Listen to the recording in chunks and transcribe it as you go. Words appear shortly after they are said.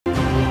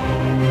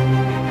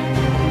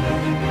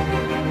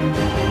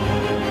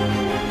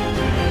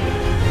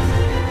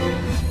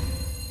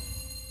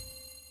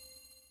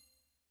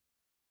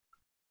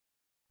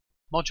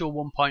Module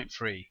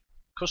 1.3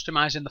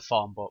 Customizing the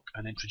Form Book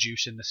and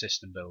Introducing the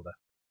System Builder.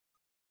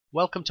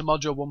 Welcome to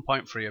Module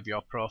 1.3 of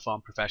your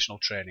ProForm Professional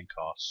Training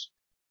course.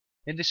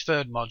 In this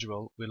third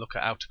module, we look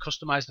at how to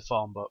customize the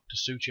form book to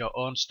suit your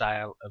own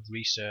style of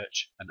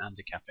research and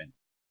handicapping,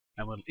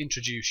 and we'll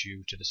introduce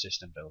you to the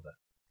System Builder.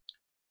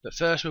 But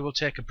first, we will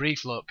take a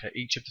brief look at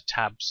each of the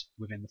tabs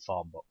within the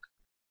form book.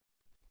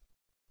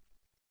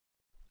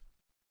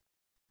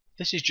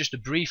 This is just a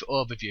brief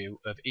overview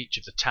of each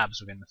of the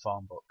tabs within the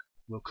form book.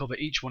 We'll cover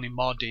each one in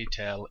more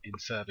detail in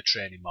further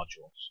training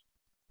modules.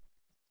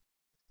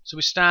 So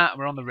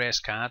we're on the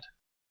race card.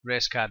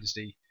 Race card is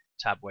the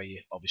tab where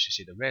you obviously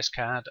see the race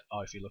card,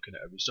 or if you're looking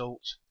at a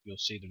result, you'll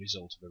see the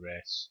result of a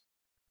race.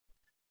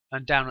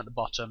 And down at the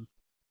bottom,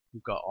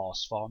 we've got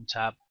horse form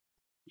tab,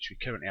 which we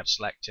currently have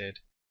selected,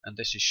 and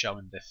this is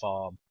showing the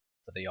form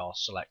for the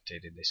horse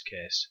selected, in this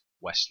case,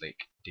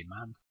 Westlake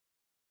Demand.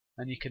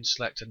 And you can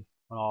select an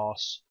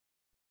horse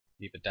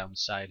either down the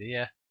side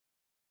here,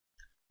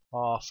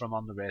 or from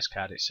on the race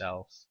card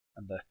itself,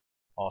 and the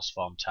horse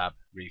form tab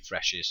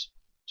refreshes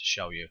to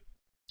show you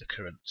the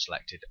current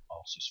selected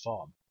horse's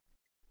form.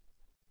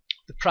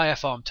 The prior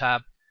form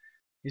tab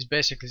is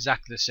basically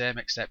exactly the same,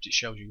 except it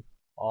shows you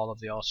all of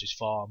the horse's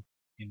form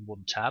in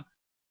one tab.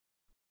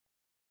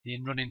 The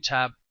in running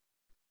tab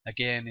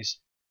again is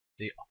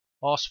the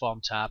horse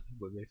form tab,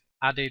 but we've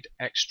added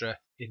extra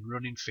in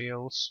running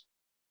fields.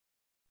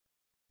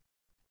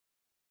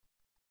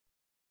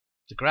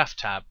 The graph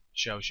tab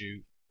shows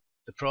you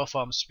the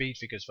ProForm speed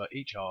figures for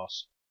each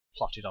horse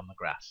plotted on the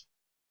graph.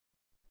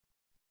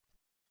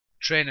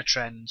 Trainer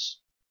trends,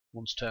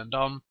 once turned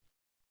on,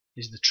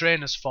 is the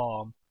trainer's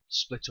form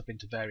split up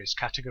into various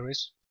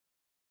categories.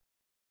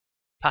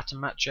 Pattern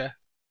matcher,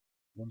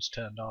 once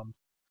turned on,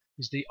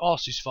 is the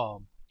horse's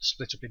form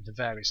split up into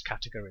various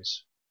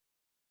categories.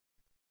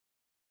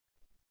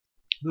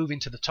 Moving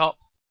to the top,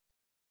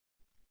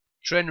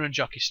 trainer and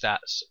jockey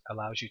stats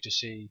allows you to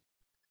see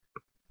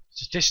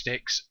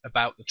statistics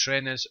about the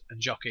trainers and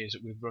jockeys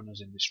with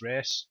runners in this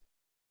race.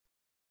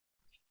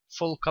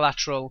 Full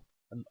collateral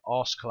and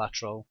horse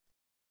collateral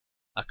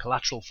are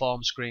collateral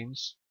form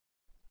screens.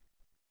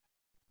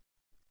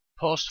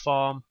 Post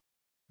form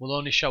will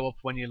only show up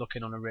when you're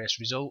looking on a race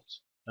result,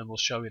 and will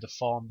show you the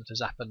form that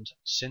has happened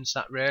since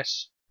that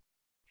race.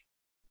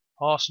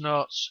 Horse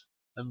notes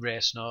and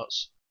race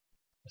notes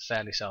are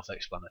fairly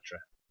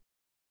self-explanatory.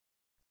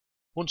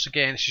 Once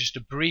again, this is just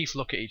a brief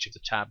look at each of the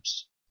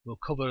tabs. We'll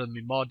cover them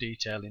in more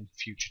detail in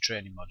future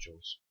training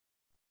modules.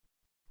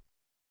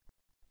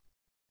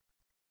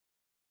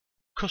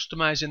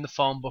 Customizing the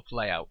form book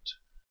layout.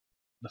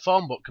 The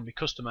form book can be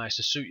customized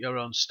to suit your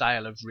own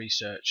style of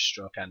research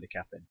 /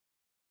 handicapping.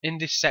 In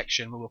this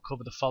section, we will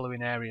cover the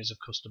following areas of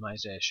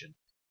customization: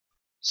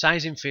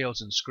 sizing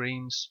fields and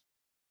screens,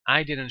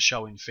 hiding and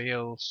showing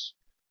fields,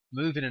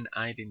 moving and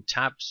hiding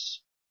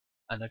tabs,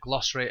 and a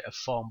glossary of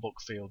form book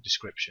field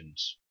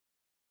descriptions.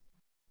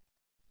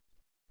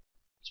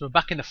 So we're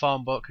back in the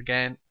form book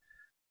again,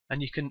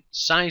 and you can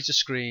size the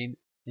screen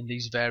in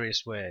these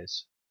various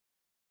ways.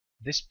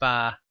 This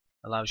bar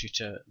allows you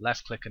to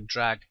left click and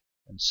drag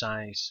and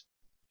size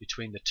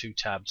between the two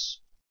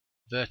tabs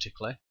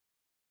vertically.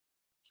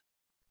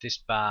 This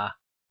bar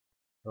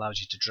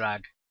allows you to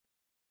drag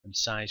and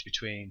size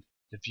between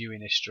the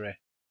viewing history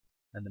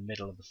and the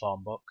middle of the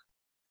form book.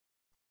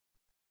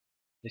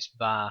 This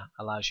bar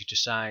allows you to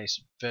size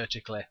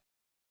vertically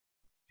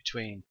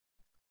between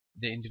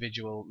the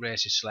individual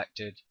races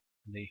selected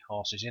and the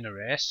horses in a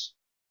race,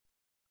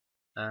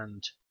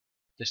 and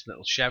this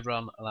little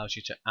chevron allows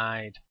you to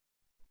hide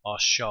or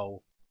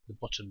show the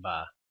button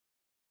bar.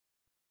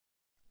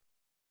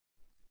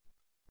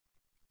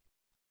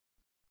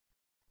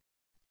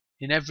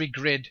 In every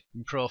grid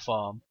in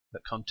ProForm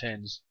that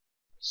contains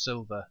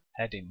silver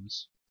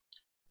headings,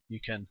 you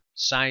can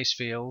size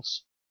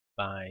fields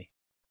by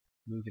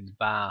moving the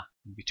bar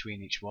in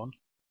between each one.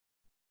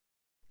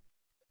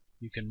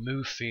 You can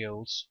move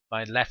fields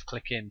by left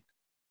clicking,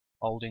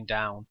 holding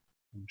down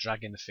and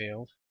dragging the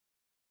field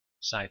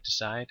side to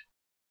side.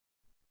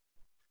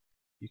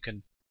 You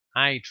can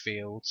hide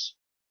fields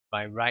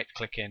by right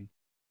clicking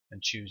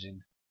and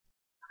choosing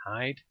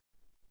hide.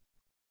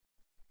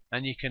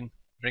 And you can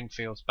bring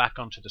fields back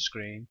onto the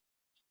screen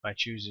by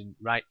choosing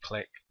right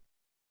click,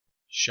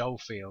 show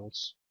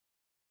fields,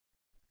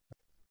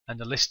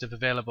 and a list of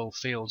available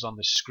fields on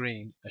the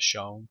screen are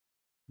shown,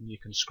 and you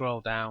can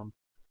scroll down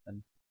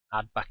and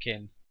add back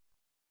in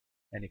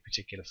any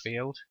particular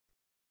field,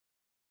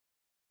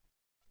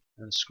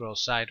 and scroll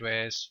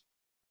sideways,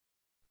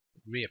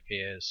 it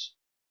reappears,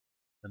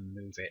 and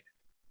move it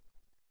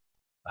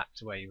back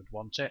to where you would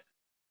want it.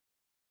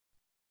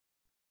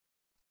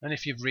 And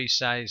if you've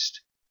resized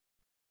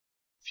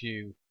a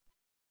few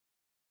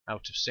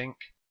out of sync,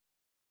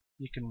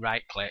 you can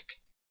right click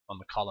on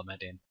the column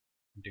heading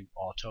and do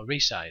auto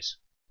resize.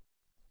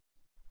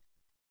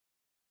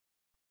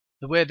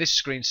 The way this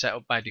screen is set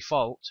up by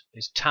default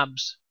is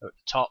tabs are at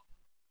the top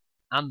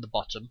and the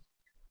bottom.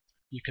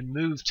 You can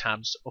move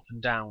tabs up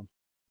and down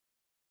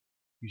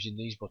using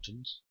these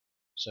buttons.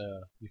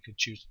 So we could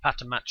choose the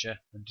pattern matcher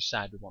and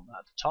decide we want that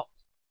at the top,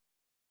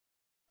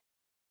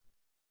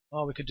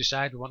 or we could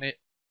decide we want it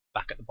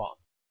back at the bottom.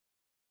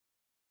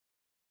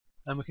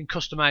 And we can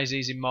customize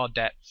these in more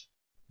depth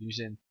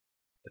using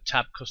the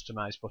tab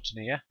customize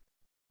button here.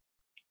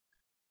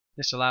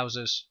 This allows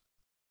us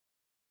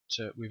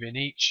to, within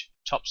each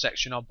top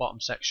section or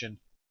bottom section,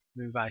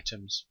 move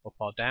items up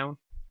or down.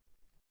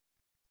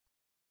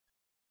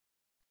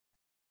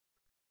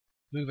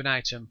 Move an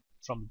item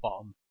from the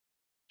bottom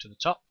to the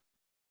top,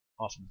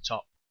 or from the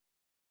top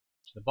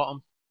to the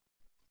bottom,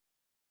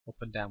 up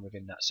and down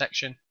within that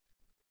section.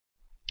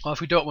 Or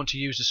if we don't want to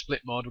use the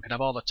split mode, we can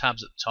have all the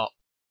tabs at the top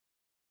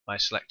by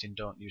selecting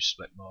don't use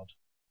split mode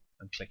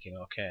and clicking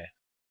OK.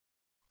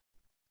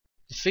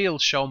 The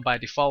fields shown by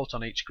default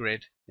on each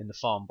grid in the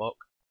form book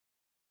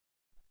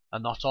are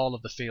not all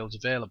of the fields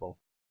available.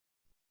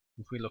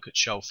 If we look at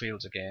show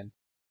fields again,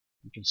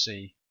 you can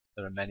see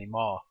there are many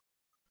more.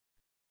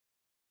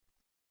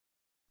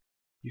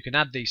 You can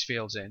add these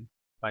fields in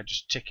by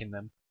just ticking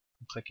them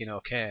and clicking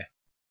OK.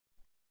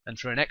 And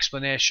for an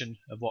explanation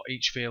of what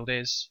each field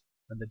is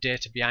and the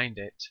data behind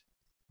it,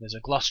 there's a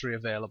glossary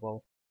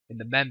available in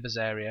the members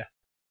area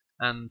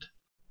and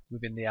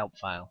within the help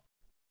file.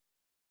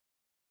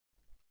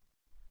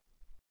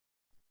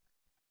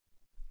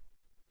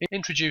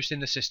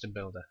 Introducing the System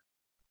Builder.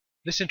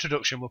 This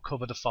introduction will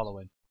cover the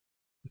following: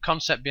 the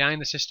concept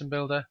behind the System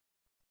Builder,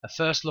 a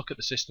first look at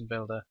the System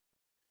Builder,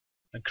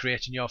 and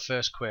creating your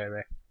first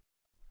query,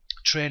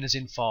 trainers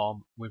in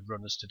form with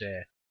runners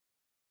today.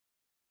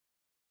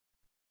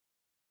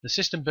 The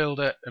System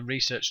Builder and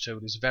Research tool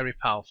is a very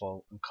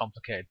powerful and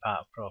complicated part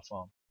of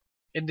Proform.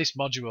 In this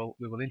module,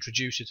 we will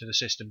introduce you to the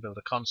System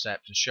Builder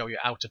concept and show you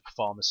how to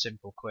perform a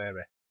simple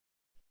query.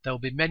 There will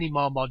be many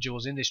more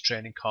modules in this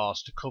training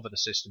course to cover the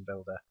System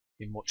Builder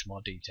in much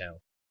more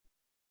detail.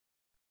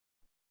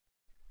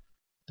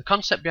 The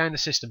concept behind the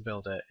System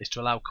Builder is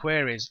to allow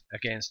queries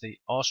against the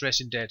horse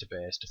racing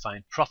database to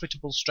find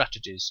profitable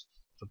strategies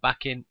for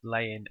backing,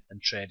 laying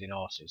and trading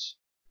horses.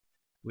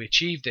 We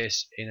achieve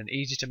this in an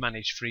easy to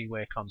manage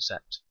freeway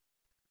concept.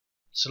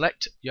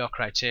 Select your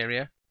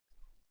criteria,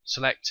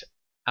 select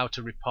how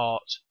to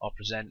report or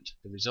present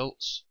the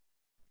results,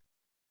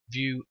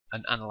 view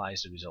and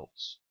analyze the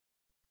results.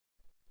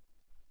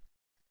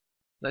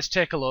 Let's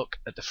take a look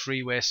at the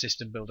freeway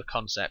System Builder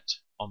concept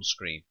on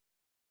screen.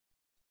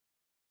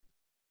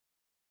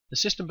 The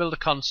System Builder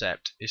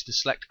concept is to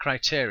select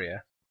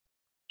criteria,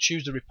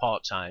 choose the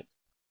report type,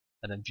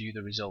 and then view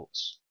the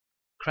results.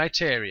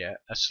 Criteria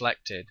are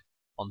selected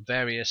on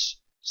various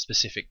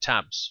specific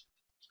tabs.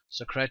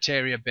 So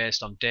criteria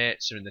based on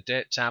dates are in the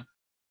Date tab,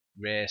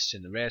 Race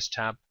in the Race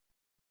tab,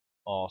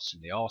 Horse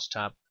in the Horse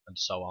tab, and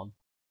so on.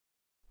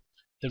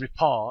 The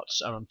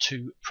reports are on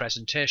two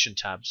Presentation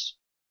tabs,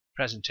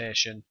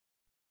 Presentation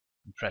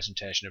and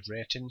Presentation of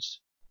Ratings.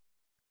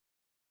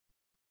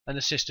 And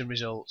the System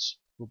Results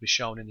will be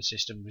shown in the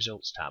System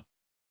Results tab.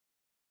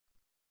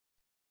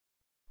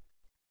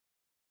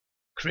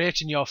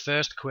 Creating your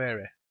first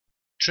query.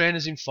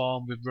 Trainers in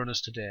form with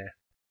runners today.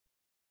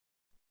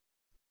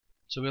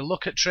 So we'll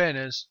look at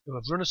trainers who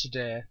have runners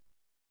today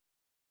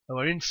who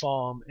are in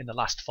form in the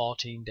last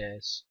 14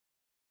 days.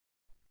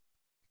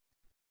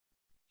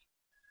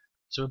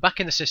 So we're back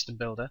in the System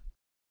Builder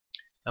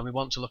and we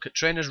want to look at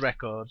trainers'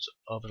 records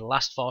over the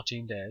last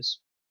 14 days.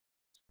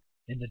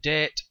 In the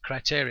Date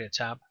Criteria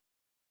tab,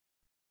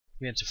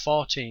 we enter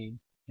 14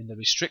 in the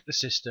Restrict the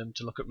System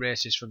to look at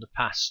races from the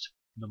past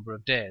number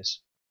of days.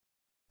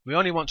 We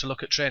only want to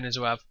look at trainers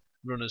who have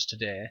runners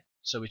today,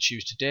 so we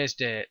choose today's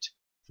date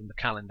from the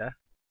calendar.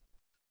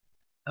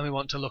 And we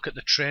want to look at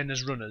the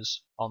trainers'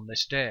 runners on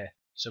this day,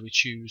 so we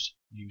choose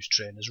Use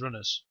Trainers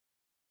Runners.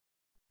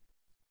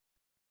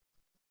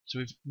 So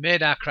we've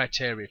made our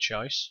criteria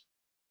choice.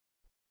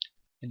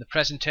 In the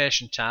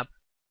Presentation tab,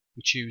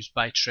 we choose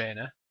By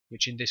Trainer,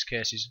 which in this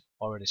case is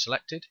already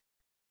selected.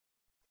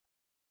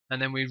 And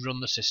then we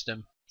run the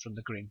system from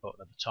the green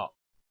button at the top.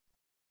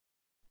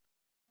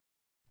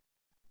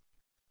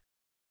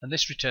 And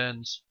this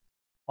returns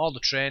all the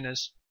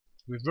trainers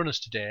with runners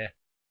today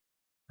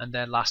and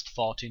their last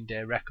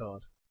 14-day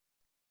record.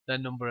 Their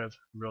number of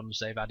runs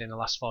they've had in the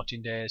last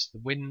 14 days, the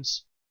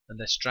wins and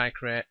their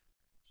strike rate,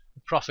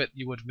 the profit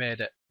you would have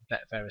made at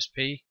Betfair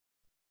SP,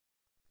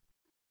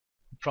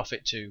 the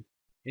profit to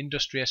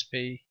Industry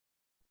SP,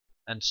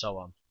 and so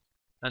on.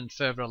 And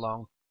further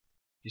along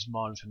is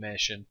more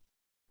information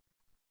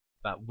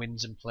about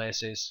wins and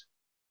places,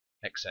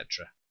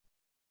 etc.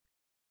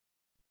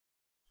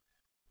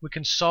 We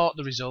can sort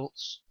the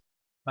results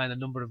by the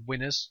number of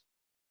winners,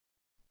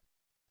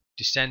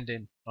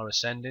 descending or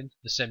ascending,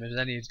 the same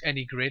as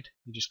any grid.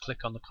 You just click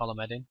on the column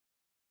heading,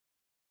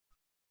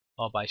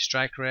 or by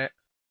strike rate.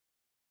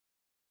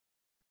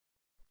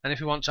 And if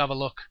we want to have a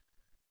look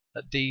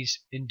at these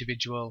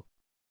individual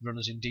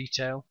runners in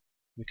detail,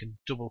 we can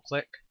double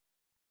click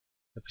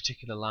the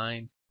particular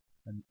line,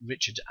 and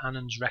Richard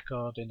Annan's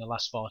record in the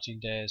last 14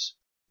 days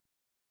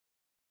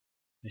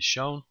is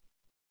shown,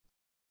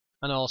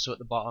 and also at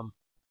the bottom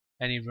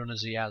any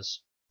runners he has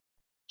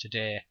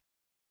today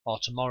or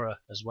tomorrow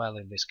as well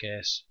in this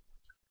case,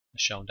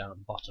 as shown down at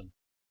the bottom.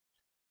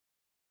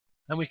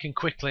 And we can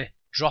quickly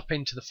drop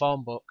into the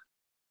form book.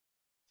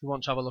 If we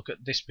want to have a look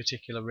at this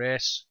particular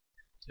race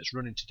that's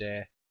running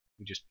today,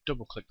 we just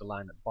double click the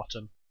line at the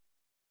bottom,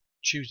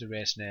 choose the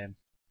race name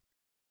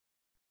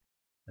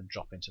and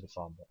drop into the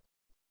form book.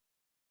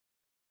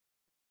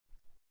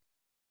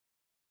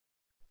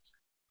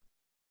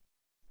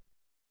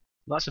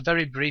 Well, that's a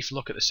very brief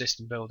look at the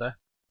system builder.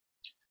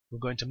 We'll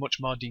go into much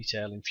more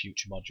detail in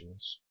future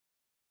modules.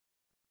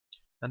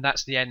 And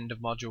that's the end of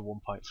module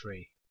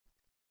 1.3.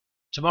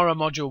 Tomorrow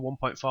module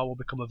 1.4 will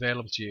become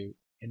available to you.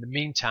 In the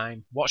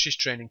meantime, watch this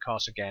training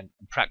course again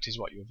and practice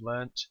what you have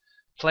learnt.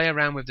 Play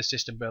around with the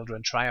system builder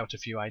and try out a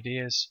few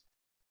ideas.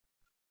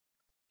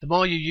 The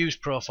more you use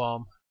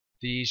Proform,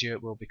 the easier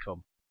it will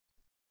become.